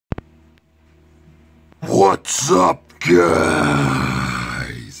What's up,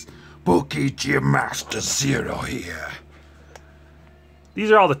 guys? PokeGymMaster0 here.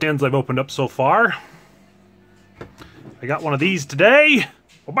 These are all the tins I've opened up so far. I got one of these today.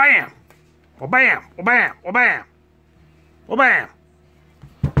 Wa-bam! Wa-bam! Wa-bam! Wa-bam! Wa-bam!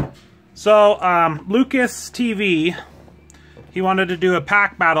 So, Lucas TV, he wanted to do a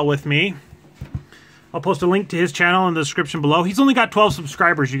pack battle with me. I'll post a link to his channel in the description below. He's only got 12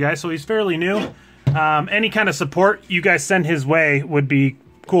 subscribers, you guys, so he's fairly new. Any kind of support you guys send his way would be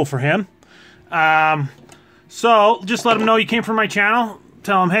cool for him. So, just let him know you came from my channel.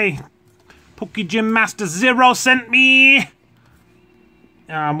 Tell him, hey, PokeGymMaster0 sent me.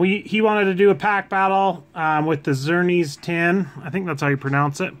 He wanted to do a pack battle with the Xerneas tin. I think that's how you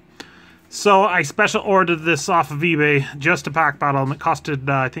pronounce it. So I special ordered this off of eBay, just a pack battle, and it costed,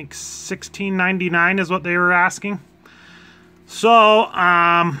 I think, $16.99 is what they were asking. So,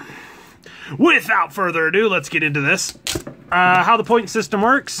 without further ado, let's get into this. How the point system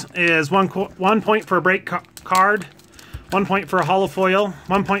works is one point for a break card, 1 point for a holofoil,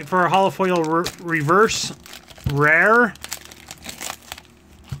 1 point for a holofoil reverse rare.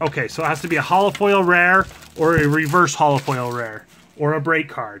 Okay, so it has to be a holofoil rare or a reverse holofoil rare or a break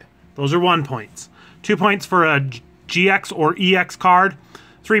card. Those are 1 points. 2 points for a GX or EX card.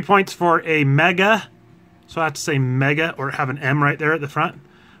 3 points for a Mega. So I have to say Mega or have an M right there at the front.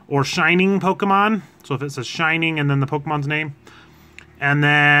 Or Shining Pokemon. So if it says Shining and then the Pokemon's name. And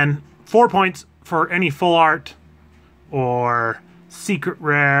then 4 points for any full art or Secret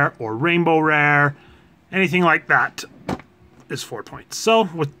Rare or Rainbow Rare. Anything like that is 4 points. So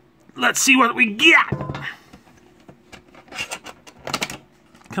let's see what we get.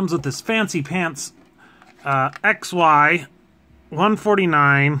 Comes with this fancy pants XY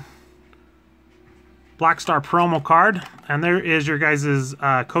 149 Black Star promo card, and there is your guys'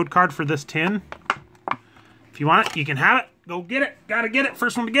 code card for this tin. If you want it, you can have it. Go get it. Gotta get it.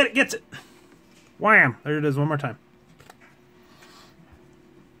 First one to get it gets it. Wham! There it is one more time.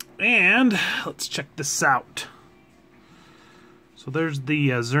 And let's check this out. So there's the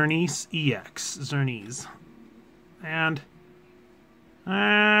Xerneas EX. Xerneas. And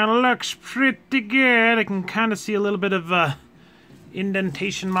looks pretty good. I can kind of see a little bit of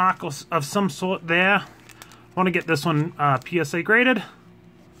indentation mark of some sort there. I want to get this one PSA graded.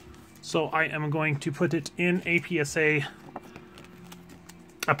 So I am going to put it in a PSA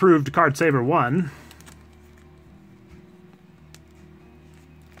approved Card Saver 1.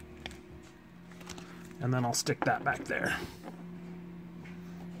 And then I'll stick that back there.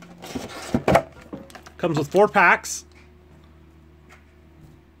 Comes with 4 packs.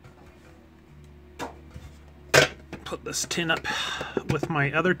 Put this tin up with my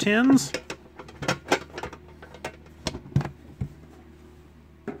other tins.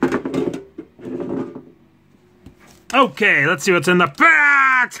 Okay, let's see what's in the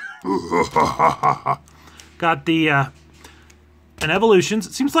pack. Got the an Evolutions.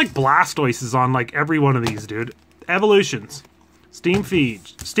 It seems like Blastoise is on like every one of these, dude. Evolutions, Steam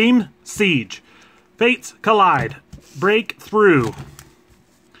Siege, Fates Collide, Breakthrough.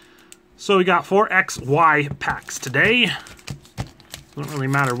 So we got 4 XY packs today. Doesn't really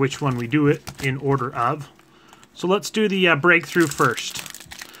matter which one we do it in order of. So let's do the breakthrough first.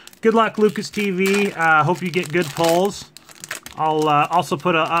 Good luck, Lucas TV. Hope you get good pulls. I'll also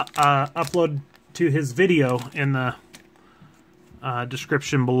put a upload to his video in the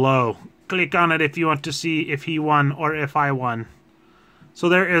description below. Click on it if you want to see if he won or if I won. So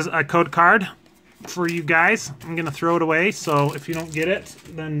there is a code card for you guys. I'm gonna throw it away, so if you don't get it,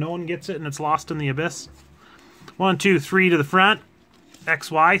 then no one gets it and it's lost in the abyss. 1, 2, 3 to the front.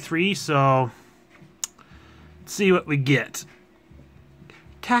 XY 3, so let's see what we get.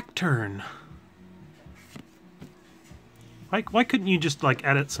 Cacturn. Why couldn't you just like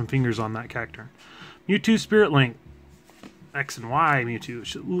edit some fingers on that Cacturn? Mewtwo Spirit Link. X and Y Mewtwo.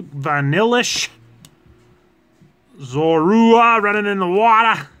 Should look vanillish. Zorua running in the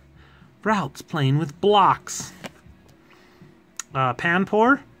water. Routes playing with blocks.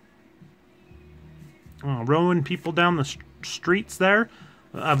 Panpour. Rowing people down the streets there.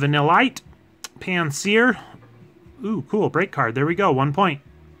 Vanillite. Panseer. Ooh, cool. Break card. There we go. 1 point.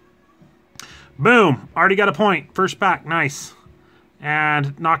 Boom. Already got a point. First pack. Nice.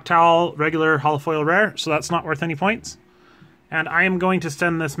 And Noctowl regular holofoil rare. So that's not worth any points. And I am going to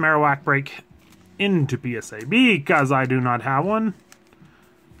send this Marowak break into PSA because I do not have one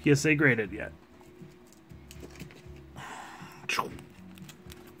PSA graded yet. Going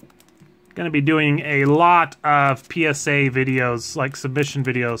to be doing a lot of PSA videos, like submission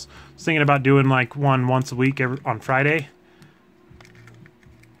videos. I was thinking about doing like one once a week on Friday.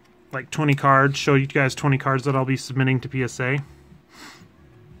 like 20 cards, show you guys 20 cards that I'll be submitting to PSA.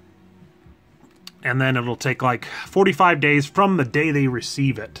 And then it'll take like 45 days from the day they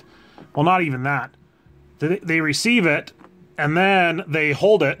receive it. Well, not even that. They receive it, and then they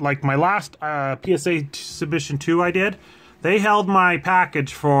hold it. Like my last PSA submission 2 I did, they held my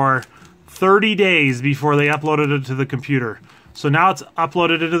package for 30 days before they uploaded it to the computer. So now it's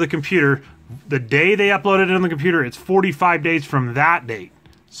uploaded into the computer. The day they uploaded it in the computer, it's 45 days from that date.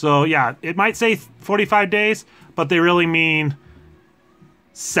 So yeah, it might say 45 days, but they really mean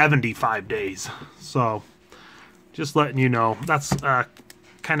 75 days. So just letting you know, that's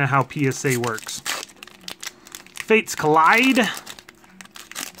kind of how PSA works. Fates Collide.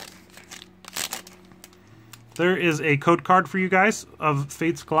 There is a code card for you guys of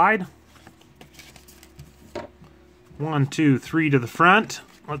Fates Collide. 1, 2, 3 to the front.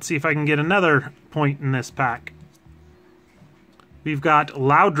 Let's see if I can get another point in this pack. We've got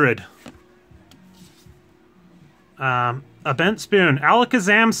Loudred. A bent spoon.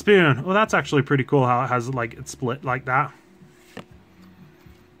 Alakazam spoon. Well, that's actually pretty cool how it has like it's split like that.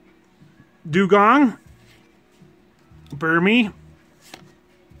 Dugong. Burmy.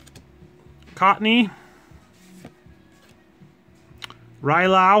 Cottony.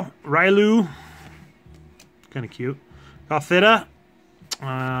 Rylu. Kind of cute. Gothita.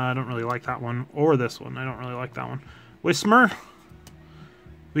 I don't really like that one. Or this one. I don't really like that one. Whismer.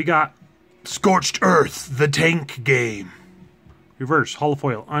 We got Scorched Earth, the tank game. Reverse,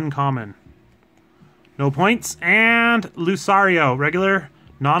 holofoil, uncommon. No points. And Lucario, regular,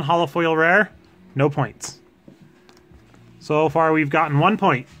 non-holofoil rare, no points. So far we've gotten 1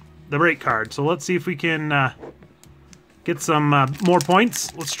 point, the break card. So let's see if we can get some more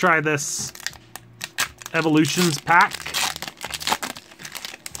points. Let's try this Evolutions pack.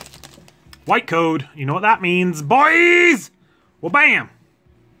 White code, you know what that means, boys! Well, bam!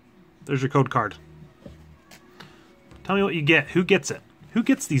 There's your code card. Tell me what you get. Who gets it? Who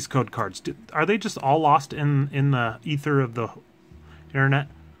gets these code cards? Are they just all lost in the ether of the internet?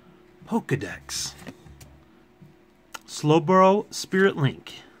 Pokedex. Slowbro Spirit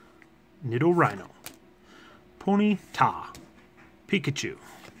Link. Nidorino. Ponyta. Pikachu.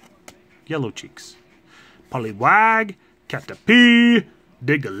 Yellow Cheeks. Poliwag. Caterpie.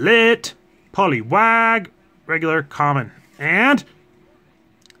 Diglett. Poliwag. Regular, common. And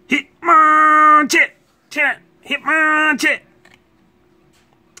Hitmonchan! Hitmonchan!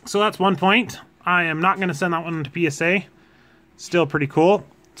 So that's 1 point. I am not going to send that one to PSA. Still pretty cool.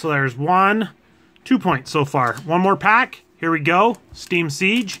 So there's 1, 2 points so far. One more pack. Here we go. Steam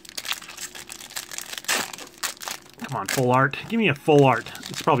Siege. Come on, full art. Give me a full art.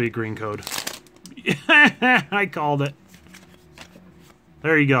 It's probably a green code. I called it.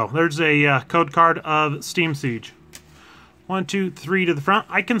 There you go. There's a code card of Steam Siege. 1, 2, 3 to the front.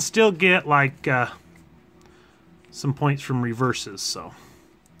 I can still get like some points from reverses, so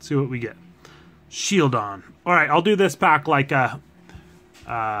let's see what we get. Shieldon. Alright, I'll do this pack like I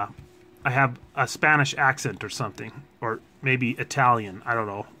have a Spanish accent or something. Or maybe Italian. I don't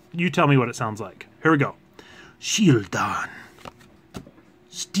know. You tell me what it sounds like. Here we go. Shieldon.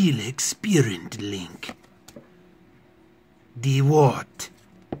 Still experiment link. The what?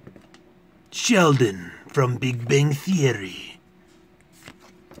 Sheldon from Big Bang Theory.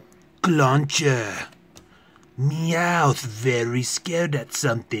 Clauncher. Meowth very scared at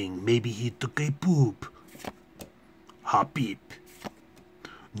something. Maybe he took a poop. Hoppip.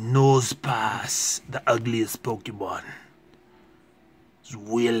 Nosepass, the ugliest Pokemon.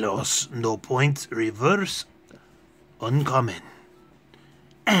 Zwillos, no points, reverse, uncommon.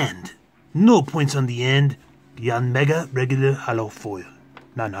 And no points on the end, beyond Mega, regular, holofoil,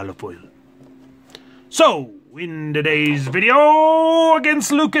 non-holofoil. So, in today's video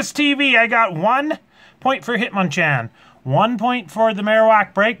against Lucas TV, I got 1 point for Hitmonchan, 1 point for the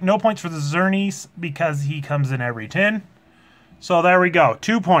Marowak break, no points for the Xerneas because he comes in every tin. So there we go,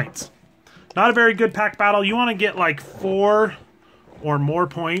 2 points. Not a very good pack battle. You want to get like 4 or more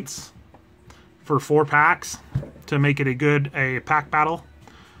points for 4 packs to make it a pack battle.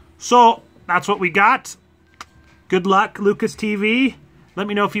 So that's what we got. Good luck, Lucas TV. Let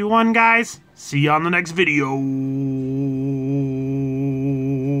me know if you won, guys. See you on the next video.